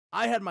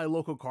I had my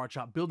local card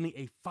shop build me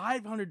a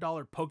 $500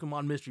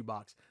 Pokemon mystery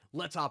box.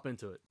 Let's hop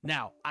into it.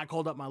 Now, I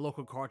called up my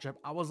local card shop.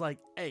 I was like,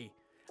 hey,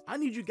 I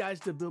need you guys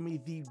to build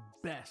me the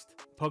best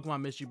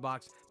Pokemon mystery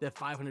box that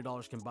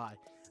 $500 can buy.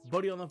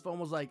 Buddy on the phone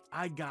was like,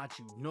 I got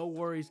you, no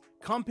worries,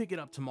 come pick it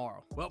up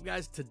tomorrow. Well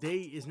guys, today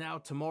is now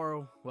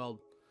tomorrow. Well,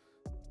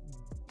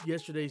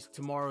 yesterday's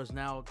tomorrow is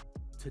now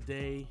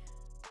today.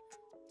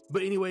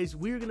 But anyways,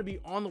 we're gonna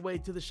be on the way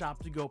to the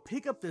shop to go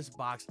pick up this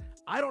box.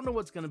 I don't know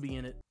what's gonna be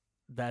in it.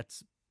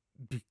 That's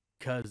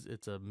because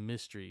it's a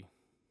mystery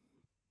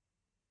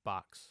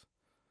box.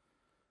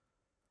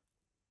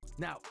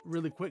 Now,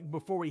 really quick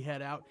before we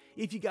head out,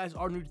 if you guys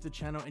are new to the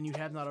channel and you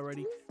have not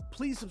already,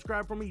 please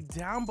subscribe for me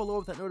down below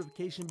with that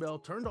notification bell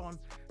turned on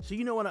so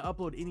you know when I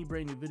upload any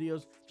brand new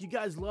videos. If you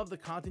guys love the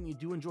content, you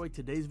do enjoy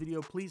today's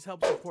video, please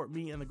help support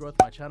me and the growth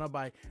of my channel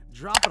by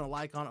dropping a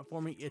like on it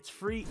for me. It's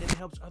free and it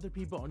helps other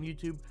people on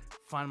YouTube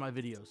find my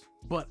videos.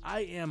 But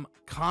I am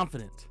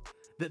confident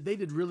that they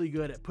did really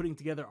good at putting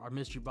together our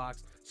mystery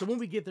box. So when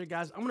we get there,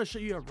 guys, I'm going to show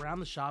you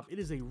around the shop. It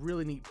is a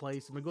really neat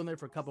place. I've been going there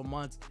for a couple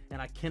months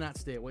and I cannot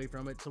stay away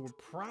from it. So we're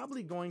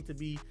probably going to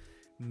be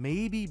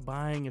maybe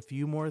buying a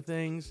few more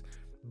things,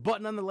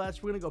 but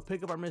nonetheless, we're going to go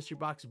pick up our mystery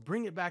box,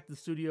 bring it back to the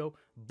studio,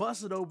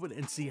 bust it open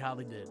and see how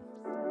they did.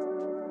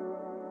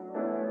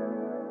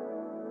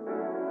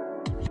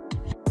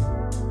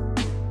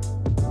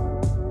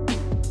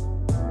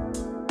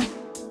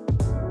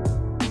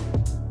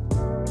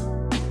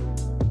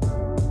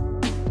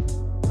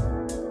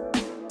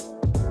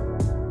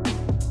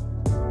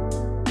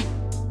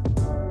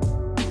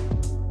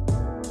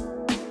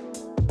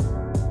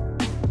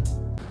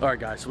 All right,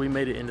 guys, so we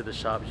made it into the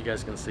shop. As you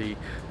guys can see,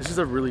 this is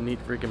a really neat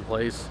freaking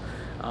place.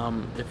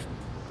 It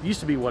used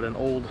to be what, an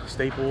old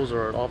Staples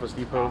or an Office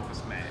Depot?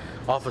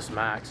 Office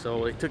Max.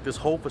 So they took this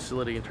whole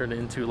facility and turned it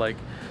into like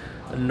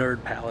a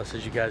nerd palace,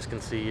 as you guys can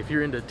see. If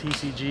you're into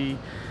TCG,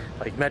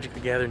 like Magic the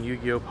Gathering,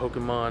 Yu-Gi-Oh,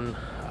 Pokemon,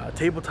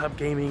 tabletop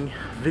gaming,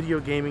 video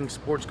gaming,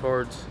 sports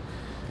cards,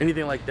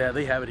 anything like that,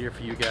 they have it here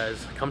for you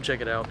guys. Come check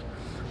it out.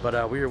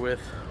 But we are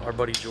with our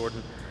buddy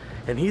Jordan,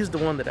 and he's the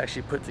one that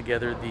actually put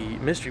together the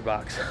mystery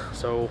box.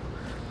 So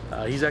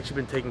he's actually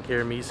been taking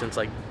care of me since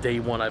like day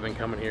one I've been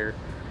coming here.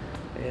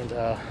 And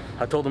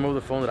I told him over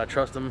the phone that I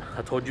trust him.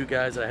 I told you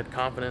guys that I had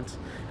confidence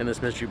in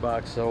this mystery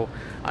box. So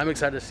I'm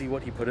excited to see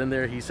what he put in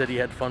there. He said he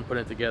had fun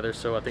putting it together,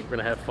 so I think we're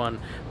gonna have fun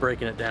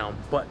breaking it down.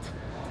 But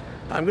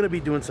I'm gonna be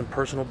doing some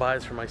personal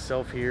buys for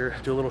myself here,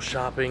 do a little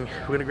shopping.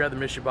 We're gonna grab the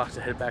mystery box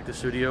and head back to the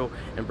studio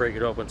and break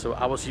it open. So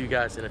I will see you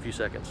guys in a few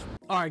seconds.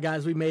 All right,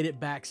 guys, we made it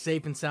back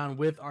safe and sound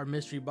with our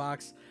mystery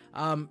box.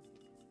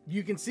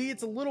 You can see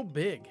it's a little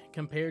big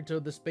compared to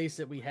the space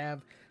that we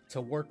have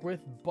to work with,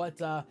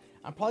 but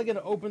I'm probably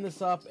gonna open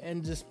this up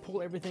and just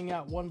pull everything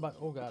out one by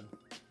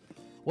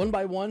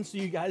one so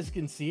you guys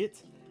can see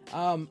it.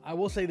 I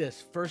will say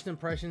this, first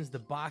impressions, the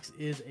box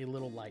is a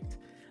little light.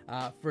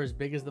 For as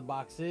big as the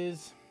box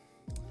is,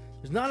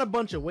 there's not a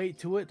bunch of weight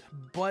to it,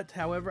 but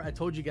however, I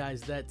told you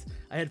guys that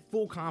I had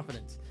full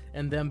confidence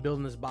in them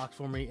building this box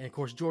for me. And of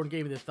course, Jordan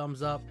gave me the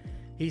thumbs up.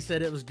 He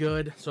said it was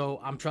good,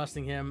 so I'm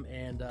trusting him.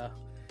 And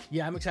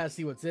yeah, I'm excited to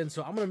see what's in.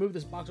 So I'm gonna move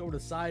this box over to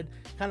the side,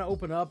 kind of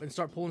open up and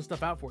start pulling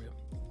stuff out for you.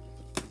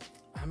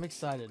 I'm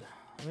excited.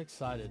 I'm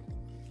excited.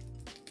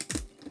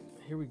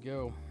 Here we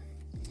go.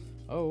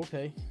 Oh,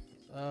 okay.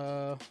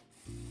 All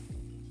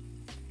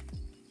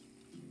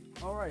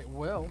right,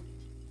 well,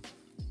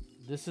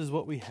 this is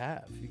what we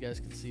have. You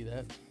guys can see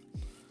that.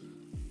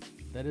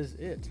 That is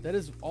it. That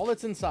is all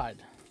that's inside.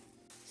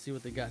 See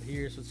what they got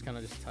here. So it's kind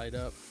of just tied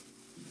up.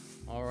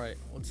 All right,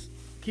 let's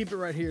keep it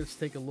right here. Let's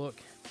take a look.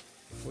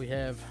 We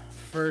have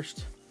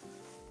first,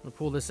 I'm gonna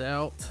pull this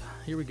out.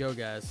 Here we go,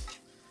 guys.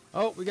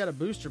 Oh, we got a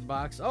booster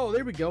box. Oh,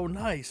 there we go.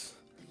 Nice.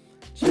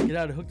 Check it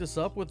out. It hooked us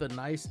up with a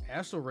nice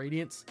Astral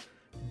Radiance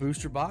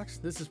booster box.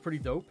 This is pretty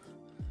dope.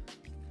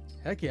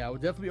 Heck yeah, I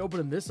would definitely be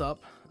opening this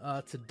up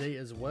today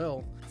as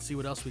well. Let's see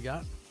what else we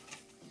got.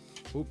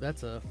 Oop,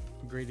 that's a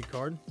graded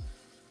card.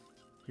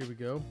 Here we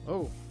go.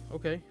 Oh,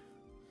 okay.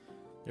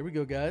 There we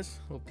go, guys.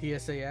 A little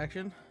PSA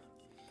action.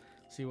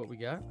 See what we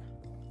got.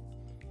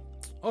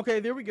 Okay,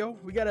 there we go.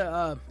 We got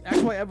a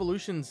XY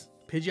Evolutions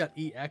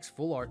Pidgeot EX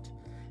Full Art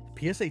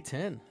PSA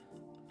 10.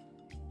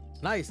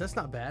 Nice, that's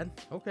not bad.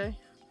 Okay.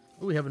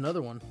 Oh, we have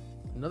another one.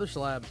 Another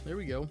slab. There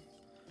we go.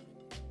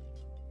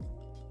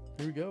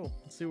 Here we go.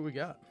 Let's see what we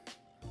got.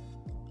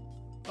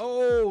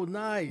 Oh,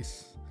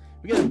 nice.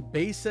 We got a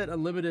base set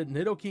unlimited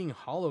Nidoking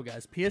Holo,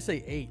 guys.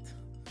 PSA 8.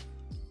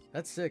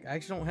 That's sick. I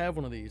actually don't have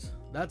one of these.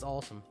 That's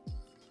awesome.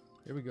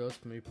 There we go. Let's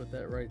maybe put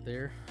that right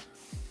there.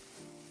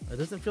 It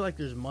doesn't feel like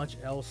there's much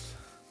else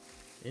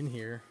in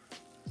here.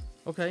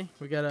 Okay,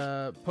 we got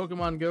a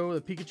Pokemon Go,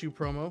 the Pikachu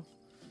promo.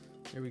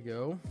 There we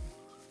go.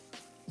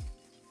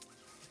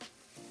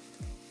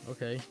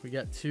 Okay, we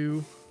got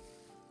two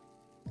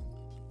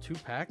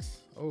packs.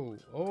 Oh,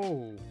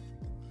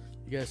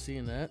 you guys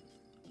seeing that?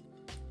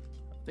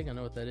 I think I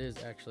know what that is,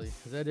 actually.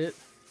 Is that it?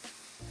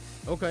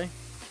 Okay,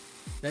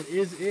 that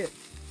is it.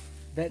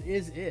 That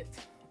is it.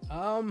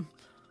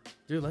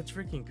 Dude, let's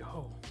freaking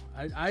go.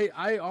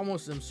 I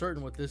almost am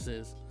certain what this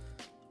is.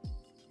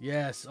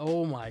 Yes.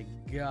 Oh my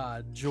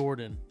God,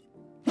 Jordan.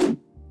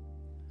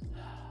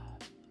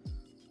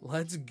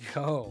 Let's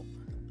go.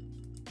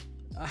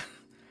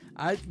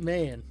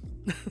 Man.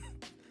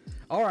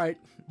 All right.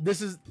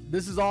 This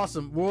is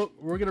awesome.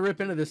 We're gonna rip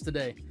into this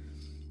today.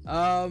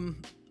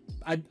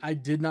 I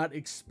did not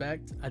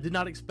expect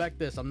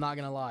this. I'm not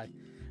gonna lie.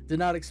 Did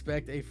not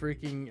expect a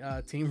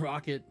freaking Team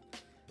Rocket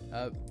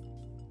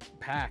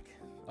pack.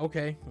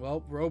 Okay,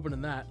 well, we're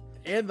opening that.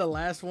 And the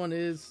last one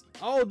is,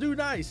 oh, dude,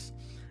 nice.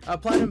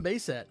 Platinum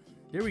base set.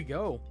 There we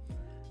go.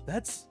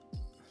 That's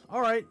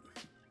all right.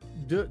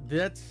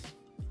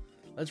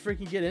 Let's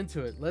freaking get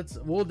into it.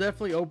 We'll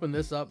definitely open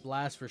this up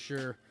last for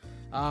sure.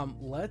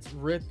 Let's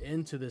rip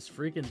into this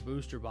freaking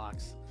booster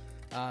box.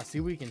 See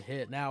what we can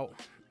hit. Now,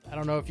 I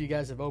don't know if you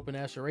guys have opened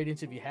Astro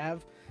Radiance. If you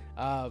have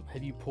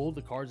you pulled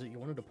the cards that you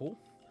wanted to pull?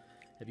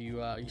 Have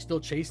you are you still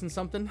chasing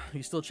something? Are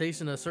you still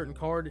chasing a certain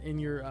card in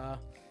your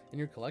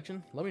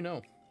collection? Let me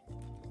know.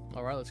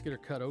 All right, let's get her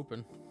cut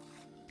open.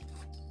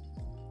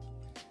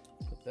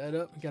 Put that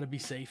up. Got to be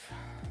safe.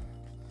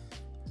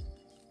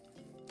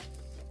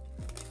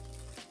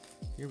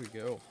 Here we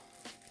go.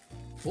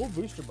 Full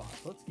booster box.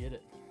 Let's get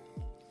it.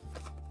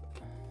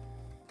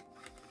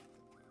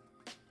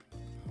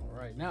 All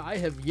right. Now I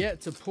have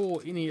yet to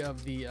pull any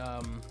of the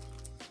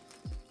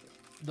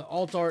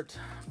Alt Art,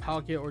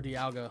 Palkia, or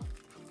Dialga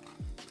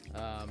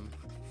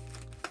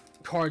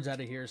cards out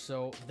of here,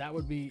 so that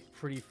would be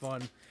pretty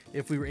fun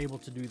if we were able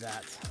to do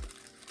that.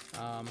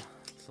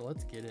 So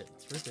let's get it.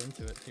 Let's rip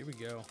into it. Here we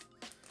go.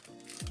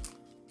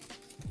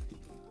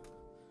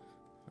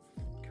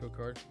 Code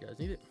card. You guys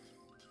need it.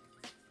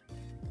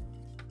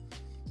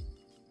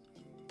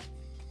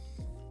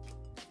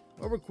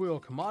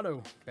 Overquill,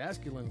 Kamado,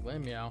 Basculin,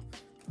 Glameow,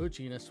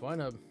 Poochyena,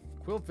 Swinub,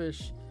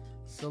 Quillfish,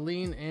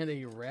 Celine, and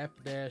a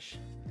Rapidash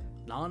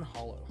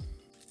non-hollow.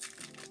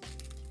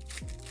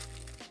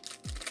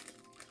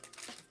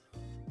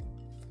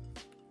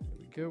 There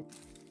we go.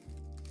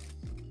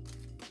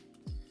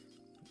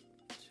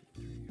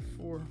 2, 3,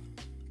 4.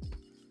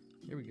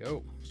 Here we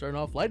go. Starting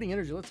off Lightning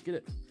Energy. Let's get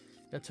it.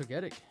 Got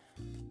Togetic,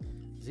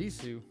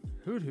 Zissou,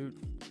 Hoot,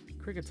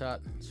 Kricketot,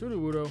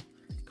 Sudowoodo,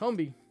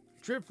 Combi,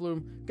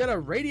 Drifloom. Got a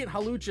Radiant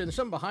Hawlucha and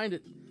something behind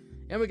it.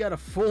 And we got a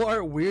full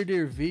art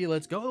Weirdeer V.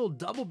 Let's go. A little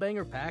double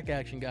banger pack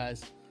action,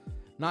 guys.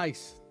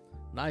 Nice.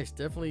 Nice.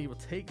 Definitely will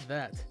take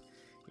that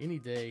any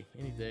day.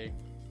 Any day.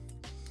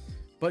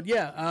 But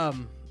yeah,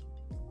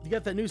 you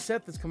got that new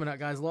set that's coming out,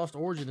 guys. Lost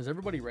Origin. Is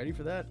everybody ready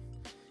for that?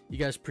 You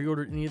guys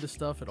pre-ordered any of the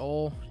stuff at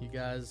all? You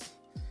guys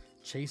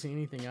chasing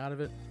anything out of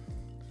it?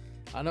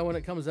 I know when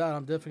it comes out,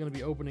 I'm definitely going to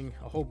be opening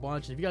a whole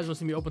bunch. If you guys want to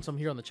see me open some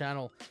here on the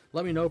channel,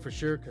 let me know for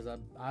sure, because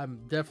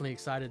I'm definitely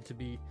excited to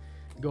be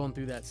going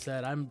through that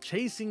set. I'm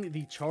chasing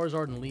the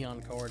Charizard and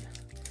Leon card.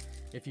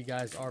 If you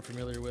guys are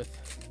familiar with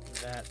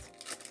that,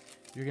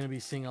 you're going to be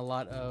seeing a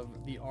lot of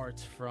the art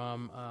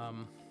from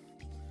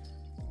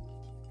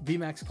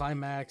VMAX,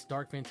 Climax,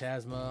 Dark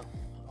Phantasma,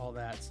 all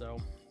that. So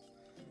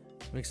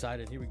I'm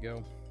excited. Here we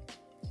go.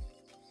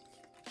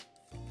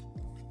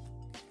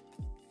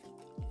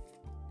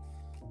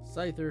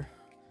 Scyther,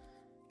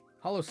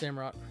 Hollow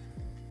Samurott,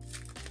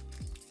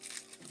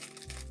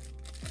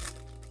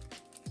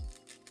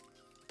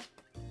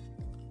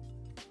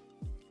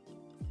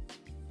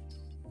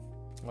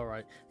 all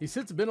right, these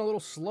hits have been a little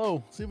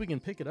slow. See if we can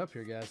pick it up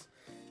here, guys.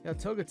 Got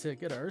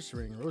Togetic, got a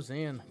Ursaring,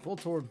 Roseanne,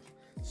 Voltorb,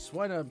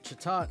 Swinub,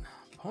 Chatot,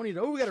 Ponyta.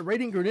 Oh, we got a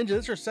Radiant Greninja.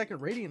 This is our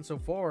second Radiant so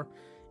far,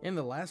 and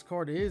the last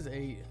card is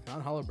a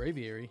non-hollow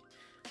Braviary.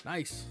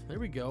 Nice. There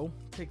we go.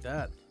 Take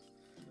that.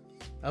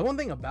 One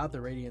thing about the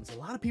Radiants, a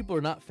lot of people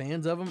are not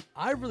fans of them.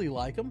 I really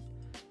like them,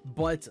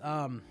 but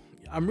I'm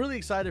really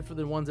excited for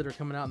the ones that are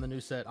coming out in the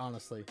new set,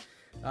 honestly.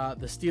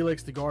 The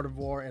Steelix, the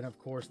Gardevoir, and of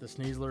course the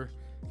Sneasler.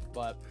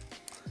 But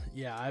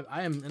yeah,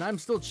 I'm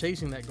still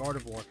chasing that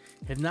Gardevoir.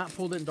 Have not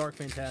pulled it in Dark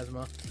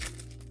Phantasma.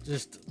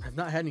 Just have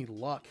not had any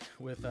luck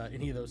with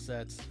any of those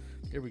sets.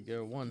 Here we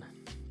go. 1,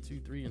 2,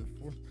 3, and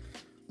 4.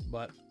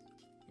 But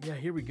yeah,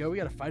 here we go. We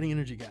got a Fighting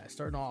Energy guy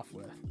starting off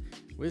with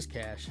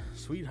Whiscash,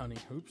 Sweet Honey,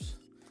 oops,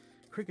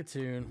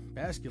 Kricketune,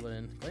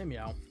 Basculin,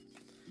 Glameow,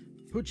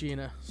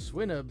 Poochyena,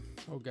 Swinub,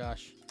 oh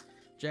gosh,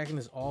 jacking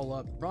this all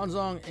up,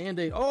 Bronzong, and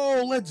a,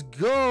 oh, let's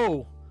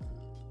go!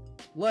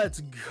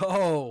 Let's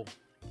go!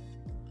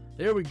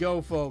 There we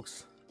go,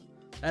 folks.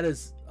 That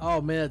is, oh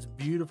man, that's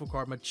beautiful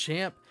card.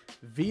 Machamp,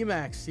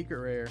 VMAX, Secret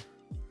Rare.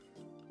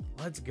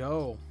 Let's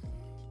go.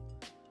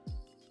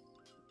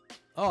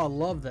 Oh, I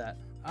love that.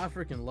 I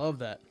freaking love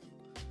that.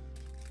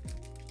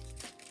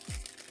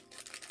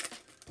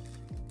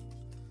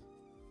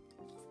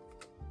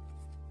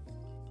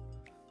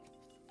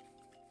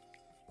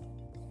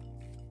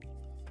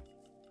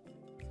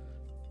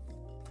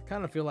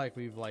 Kind of feel like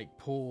we've like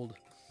pulled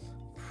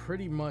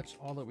pretty much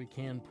all that we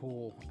can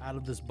pull out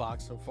of this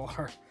box so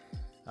far.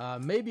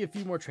 Maybe a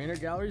few more trainer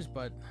galleries,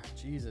 but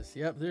Jesus,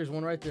 yep, there's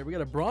one right there. We got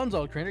a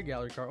Bronzong trainer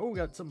gallery card. Oh, we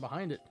got something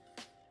behind it,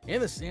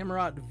 and the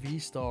Samurott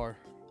V-Star.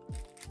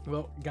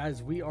 Well,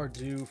 guys, we are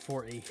due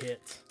for a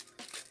hit.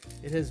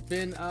 It has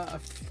been a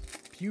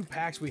few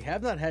packs. We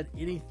have not had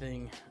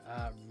anything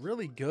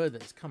really good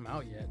that's come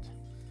out yet.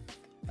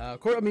 Of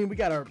course, I mean, we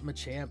got our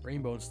Machamp,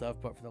 Rainbow and stuff,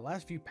 but for the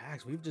last few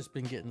packs, we've just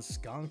been getting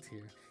skunked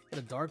here. Got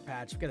a Dark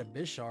Patch, we got a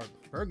Bisharp,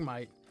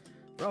 Bergmite,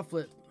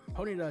 Rufflet,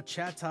 Ponyta,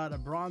 Chatot, a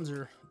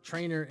Bronzer,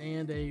 Trainer,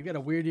 and you got a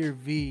Weird Ear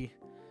V.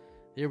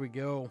 There we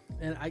go.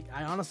 And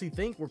I honestly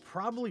think we're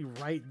probably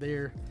right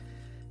there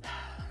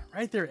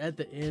at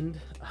the end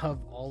of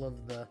all of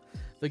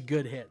the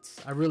good hits.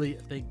 I really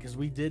think, because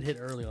we did hit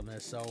early on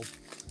this, so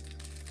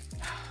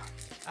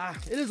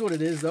it is what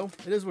it is, though.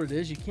 It is what it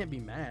is. You can't be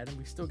mad.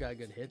 We still got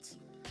good hits.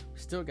 We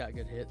still got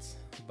good hits.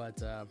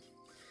 But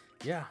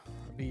yeah,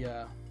 it'll be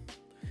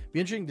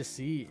interesting to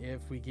see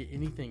if we get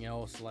anything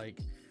else like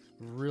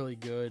really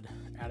good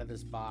out of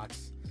this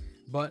box.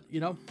 But you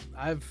know,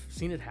 I've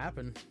seen it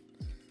happen.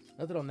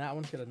 Nothing on that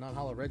one. Got a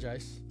non-hollow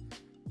Regice.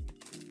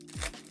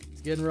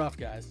 It's getting rough,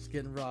 guys. It's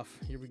getting rough.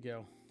 Here we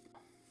go.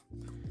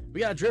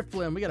 We got a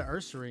Drifblim. We got an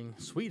Ursaring,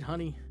 Sweet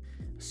Honey,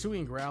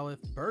 Suing Growlithe,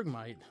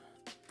 Bergmite.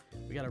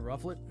 We got a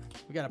Rufflet.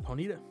 We got a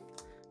Ponyta,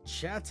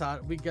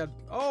 Chatot. We got,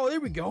 oh, there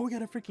we go. We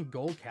got a freaking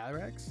gold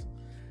Calyrex.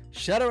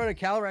 Shadow Rider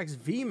Calyrex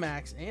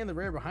VMAX, and the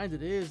rare behind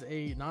it is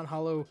a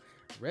non-hollow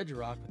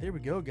Regirock. But there we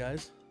go,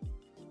 guys.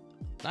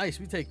 Nice.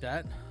 We take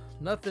that.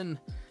 Nothing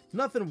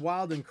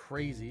wild and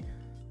crazy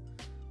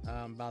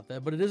about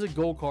that, but it is a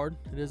gold card.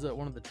 It is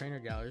one of the trainer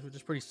galleries, which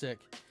is pretty sick.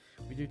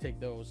 We do take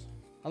those.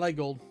 I like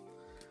gold.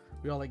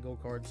 We all like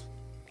gold cards.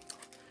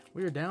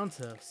 We are down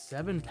to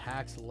 7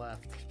 packs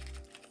left.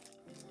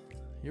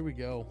 Here we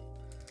go.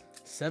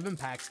 7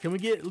 packs. Can we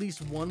get at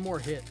least one more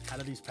hit out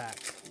of these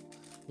packs?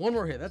 One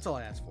more hit. That's all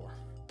I asked for.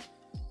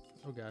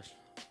 Oh gosh.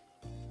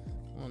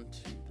 1,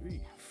 2,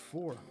 3,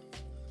 4.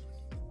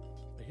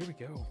 But here we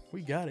go.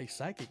 We got a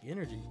Psychic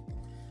Energy,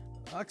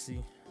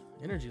 Uxie,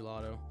 Energy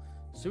Lotto,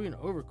 Suing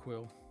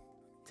Overquill,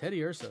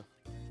 Teddy Ursa,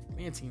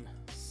 Mantine,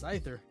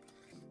 Scyther,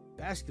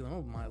 Basculin.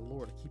 Oh my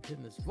lord, I keep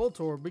hitting this.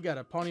 Voltorb. We got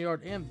a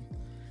Pawniard, and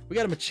we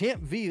got a Machamp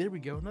V. There we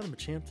go. Another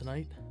Machamp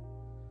tonight.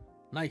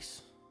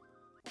 Nice.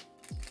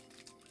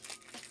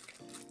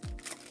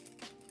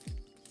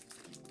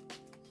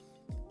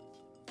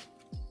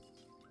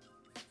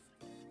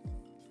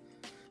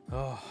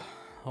 Oh,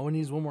 all we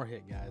need is one more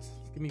hit, guys.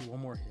 Just give me one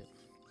more hit.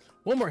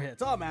 One more hit.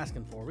 That's all I'm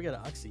asking for. We got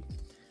an Uxie,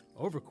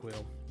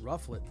 Overquill,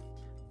 Rufflet,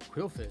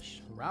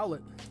 Quillfish,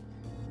 Rowlet,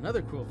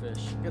 another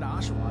Quillfish. We got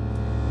an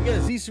Oshawott. We got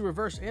a Zissou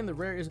Reverse, and the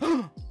rare is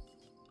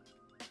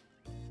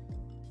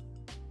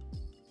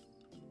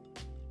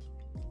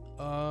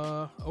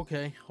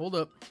okay, hold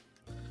up.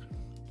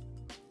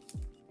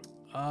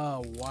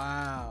 Oh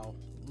wow,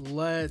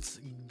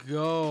 let's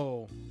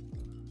go.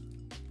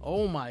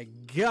 Oh my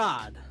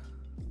god.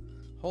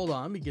 Hold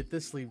on, let me get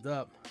this sleeved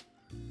up.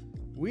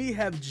 We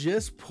have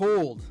just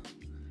pulled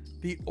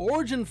the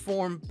Origin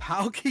Form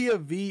Palkia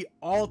V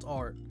Alt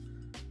Art.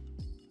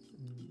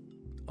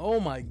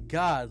 Oh my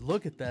god,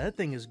 look at that. That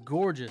thing is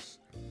gorgeous.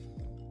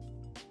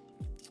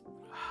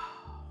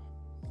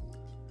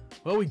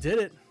 Well, we did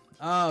it.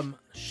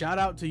 Shout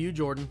out to you,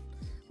 Jordan.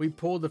 We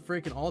pulled the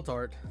freaking Alt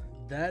Art.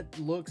 That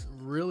looks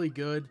really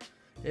good.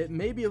 It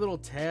may be a little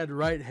tad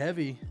right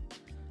heavy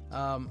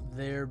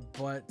there,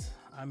 but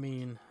I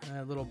mean,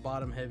 a little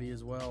bottom heavy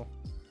as well.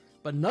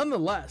 But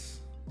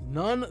nonetheless,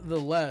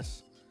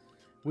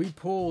 we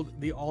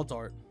pulled the Alt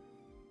Art.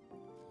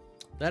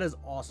 That is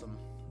awesome.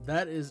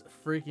 That is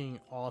freaking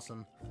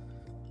awesome.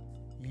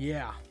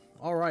 Yeah.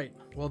 All right.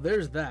 Well,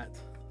 there's that.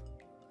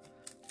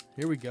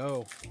 Here we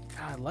go.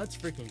 God, let's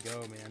freaking go,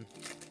 man.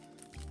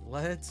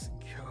 Let's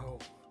go.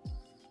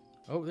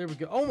 Oh, there we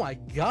go. Oh my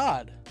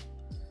god.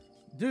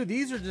 Dude,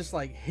 these are just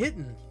like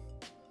hitting.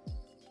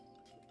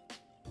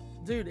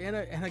 Dude, and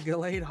a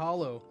Gallade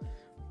Hollow.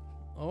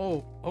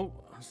 Oh,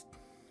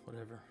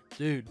 whatever.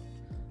 Dude,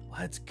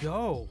 let's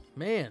go.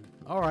 Man,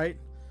 all right.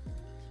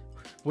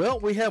 Well,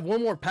 we have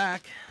one more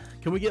pack.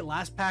 Can we get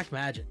last pack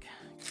magic?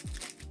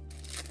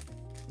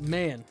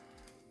 Man,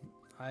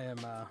 I am,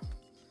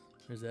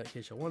 there's that in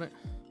case you want it.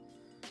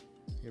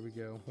 Here we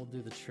go. We'll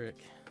do the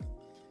trick.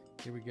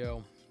 Here we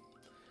go.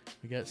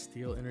 We got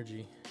Steel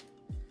Energy,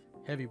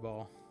 Heavy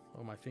Ball.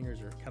 Oh, my fingers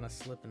are kind of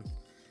slipping.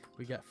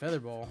 We got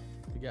Featherball,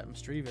 we got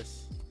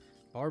Misdreavus,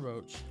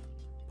 Barboach,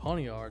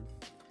 Pawniard,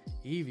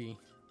 Eevee,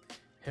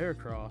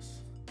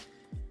 Heracross,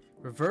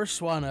 Reverse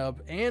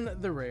Swinub, and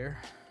the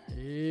rare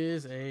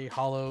is a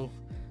Hollow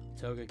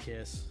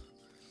Togekiss.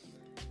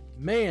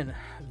 Man,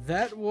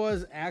 that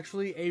was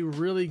actually a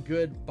really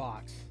good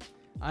box.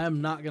 I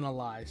am not gonna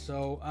lie.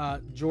 So,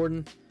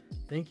 Jordan,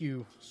 thank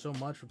you so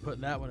much for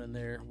putting that one in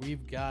there.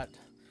 We've got,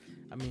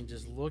 I mean,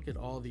 just look at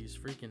all these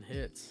freaking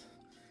hits.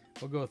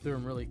 We'll go through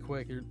them really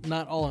quick. They're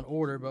not all in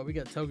order, but we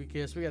got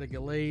Togekiss, we got a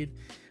Gallade,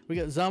 we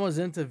got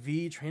Zamazenta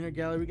V Trainer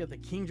Gallery, we got the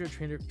Kingdra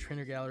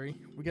Trainer Gallery,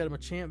 we got a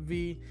Machamp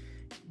V,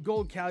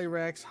 Gold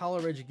Calyrex,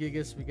 Hollow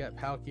Regigigas, we got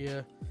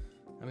Palkia.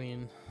 I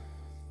mean,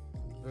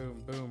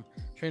 boom, boom.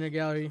 Trainer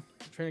Gallery,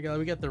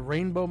 we got the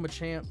Rainbow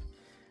Machamp,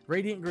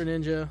 Radiant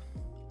Greninja,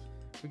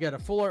 we got a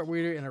Full Art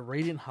Weirder, and a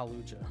Radiant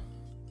Hawlucha.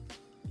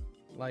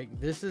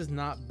 Like, this is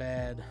not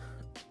bad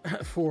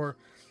for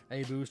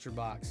a booster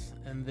box.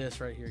 And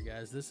this right here,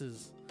 guys, this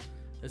is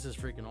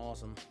freaking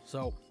awesome.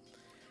 So,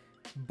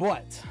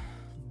 but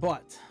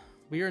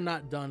we are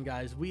not done,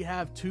 guys. We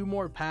have 2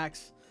 more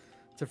packs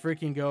to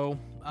freaking go.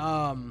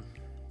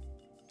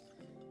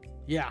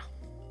 Yeah,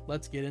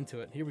 let's get into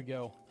it. Here we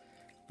go.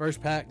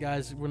 First pack,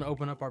 guys. We're gonna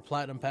open up our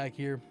platinum pack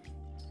here.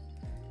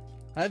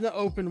 I have not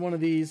opened one of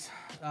these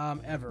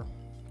ever,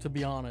 to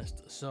be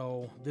honest.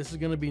 So this is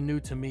gonna be new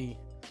to me.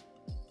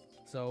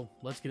 So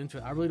let's get into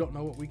it. I really don't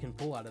know what we can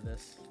pull out of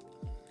this,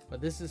 but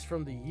this is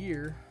from the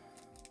year.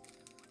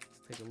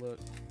 Let's take a look.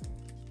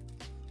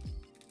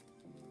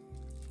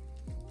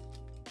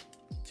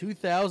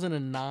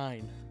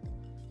 2009.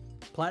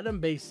 Platinum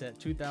base set,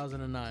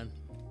 2009.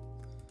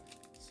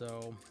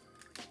 So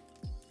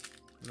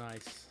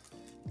nice.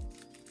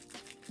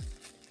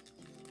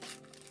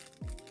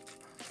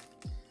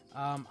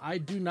 I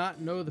do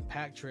not know the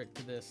pack trick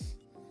to this.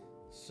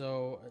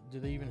 So do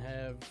they even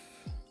have?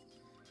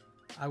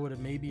 I would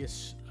have maybe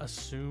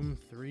assumed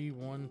 3,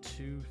 1,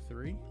 2,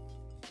 3.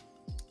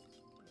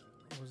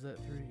 Was that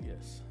 3?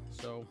 Yes.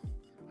 So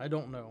I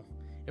don't know.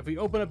 If we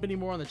open up any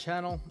more on the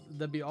channel,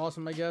 that'd be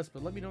awesome, I guess.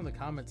 But let me know in the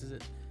comments.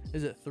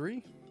 Is it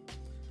 3?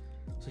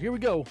 So here we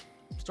go.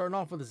 Starting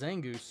off with a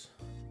Zangoose.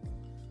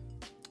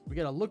 We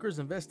got a Looker's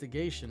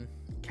Investigation,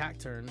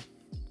 Cacturn.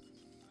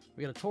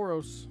 We got a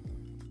Tauros,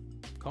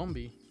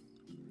 Combi,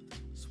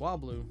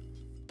 Swablu.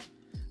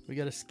 We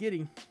got a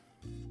Skitty.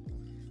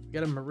 We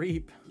got a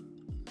Mareep.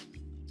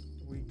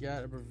 We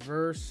got a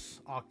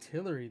Reverse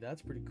Octillery.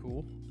 That's pretty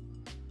cool.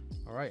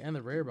 All right, and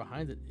the rare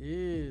behind it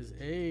is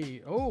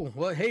a... Oh,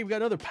 well, hey, we got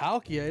another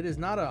Palkia. It is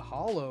not a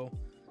holo,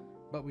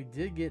 but we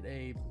did get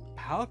a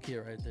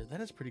Palkia right there.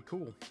 That is pretty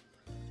cool.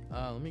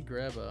 Let me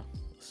grab a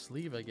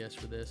sleeve, I guess,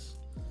 for this.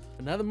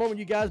 Another moment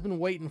you guys been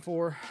waiting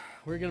for.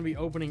 We're going to be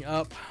opening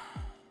up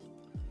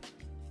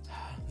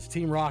this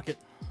Team Rocket.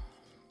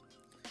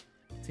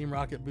 Team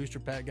Rocket booster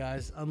pack,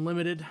 guys.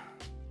 Unlimited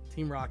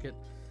Team Rocket.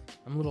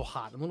 I'm a little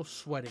hot. I'm a little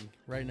sweating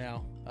right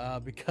now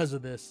because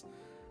of this.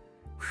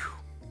 Whew.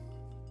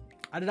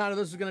 I did not know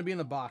this was going to be in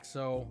the box.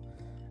 So,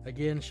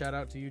 again, shout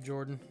out to you,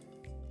 Jordan.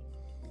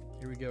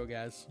 Here we go,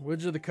 guys.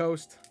 Wizards of the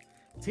Coast.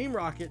 Team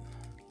Rocket.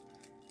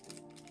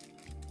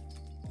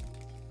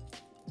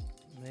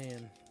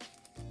 Man.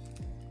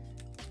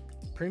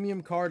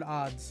 Premium card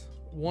odds.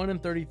 1 in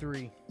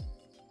 33.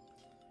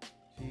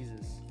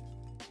 Jesus.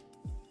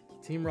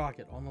 Team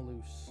Rocket on the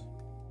loose.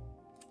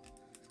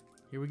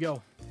 Here we go.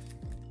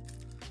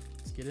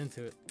 Let's get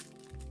into it.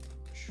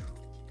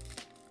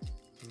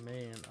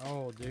 Man,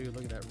 oh dude,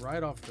 look at that.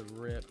 Right off the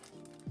rip.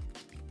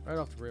 Right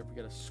off the rip, we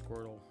got a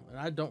Squirtle. And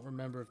I don't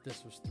remember if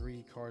this was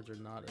 3 cards or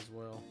not as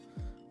well.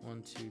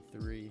 1, 2,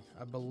 3.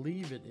 I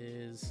believe it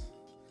is.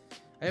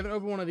 I haven't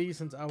opened one of these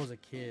since I was a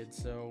kid,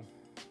 so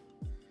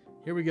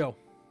here we go.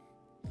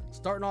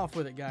 Starting off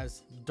with it,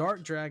 guys.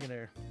 Dark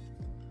Dragonair.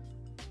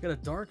 Got a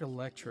Dark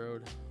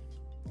Electrode.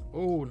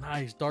 Oh,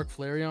 nice. Dark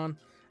Flareon.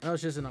 I know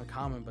it's just an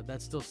uncommon, but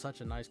that's still such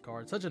a nice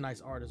card. Such a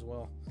nice art as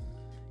well.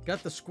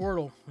 Got the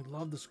Squirtle. We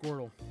love the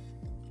Squirtle.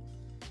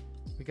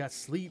 We got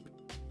Sleep.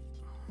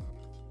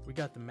 We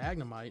got the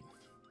Magnemite.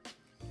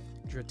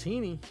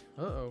 Dratini.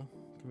 Uh-oh.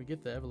 Can we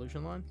get the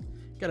evolution line?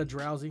 Got a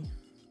Drowsy.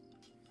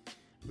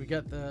 We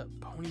got the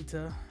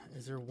Ponyta.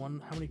 Is there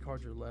one? How many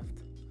cards are left?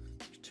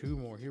 There's 2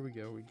 more. Here we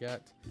go. We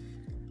got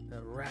the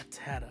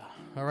Rattata.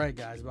 All right,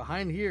 guys.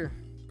 Behind here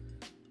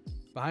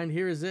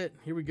is it.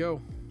 Here we go.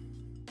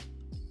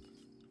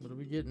 What are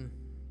we getting?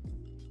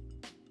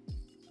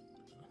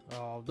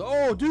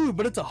 Oh, dude,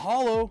 but it's a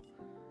holo.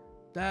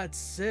 That's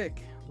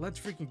sick. Let's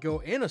freaking go.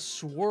 And a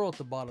swirl at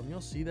the bottom. You'll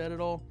see that at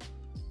all?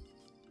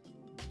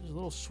 There's a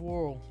little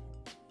swirl.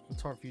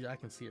 It's hard for you. I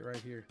can see it right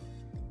here.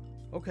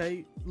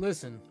 Okay,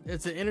 listen.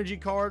 It's an energy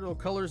card. Little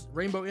colors,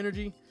 rainbow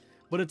energy.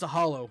 But it's a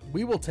holo.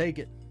 We will take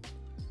it.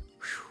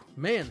 Whew.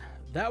 Man,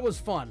 that was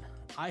fun.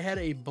 I had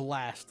a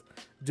blast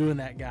doing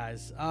that,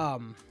 guys.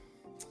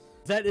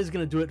 That is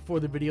going to do it for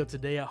the video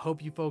today. I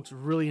hope you folks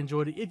really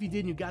enjoyed it. If you did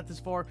and you got this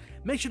far,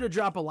 make sure to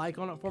drop a like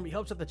on it for me. It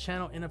helps out the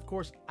channel, and of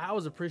course, I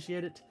always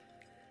appreciate it.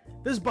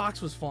 This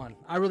box was fun.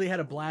 I really had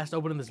a blast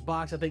opening this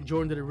box. I think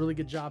Jordan did a really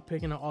good job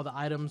picking out all the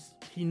items.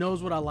 He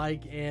knows what I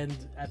like, and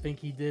I think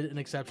he did an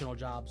exceptional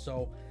job.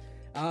 So,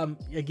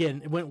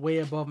 again, it went way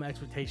above my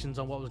expectations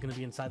on what was going to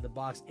be inside the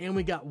box, and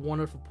we got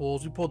wonderful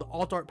pulls. We pulled the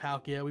Alt-Art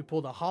Palkia. We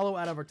pulled a holo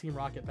out of our Team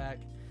Rocket pack.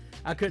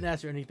 I couldn't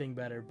ask for anything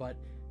better, but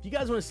if you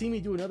guys want to see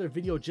me do another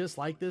video just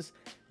like this,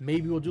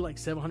 maybe we'll do like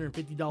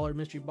 $750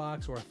 mystery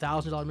box or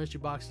 $1,000 mystery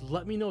box.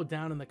 Let me know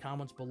down in the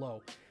comments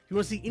below. If you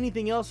want to see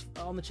anything else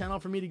on the channel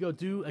for me to go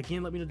do,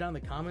 again, let me know down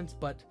in the comments.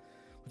 But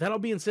with that all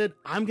being said,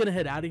 I'm going to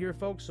head out of here,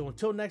 folks. So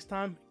until next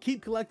time,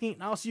 keep collecting,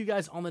 and I'll see you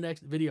guys on the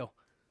next video.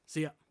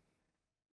 See ya.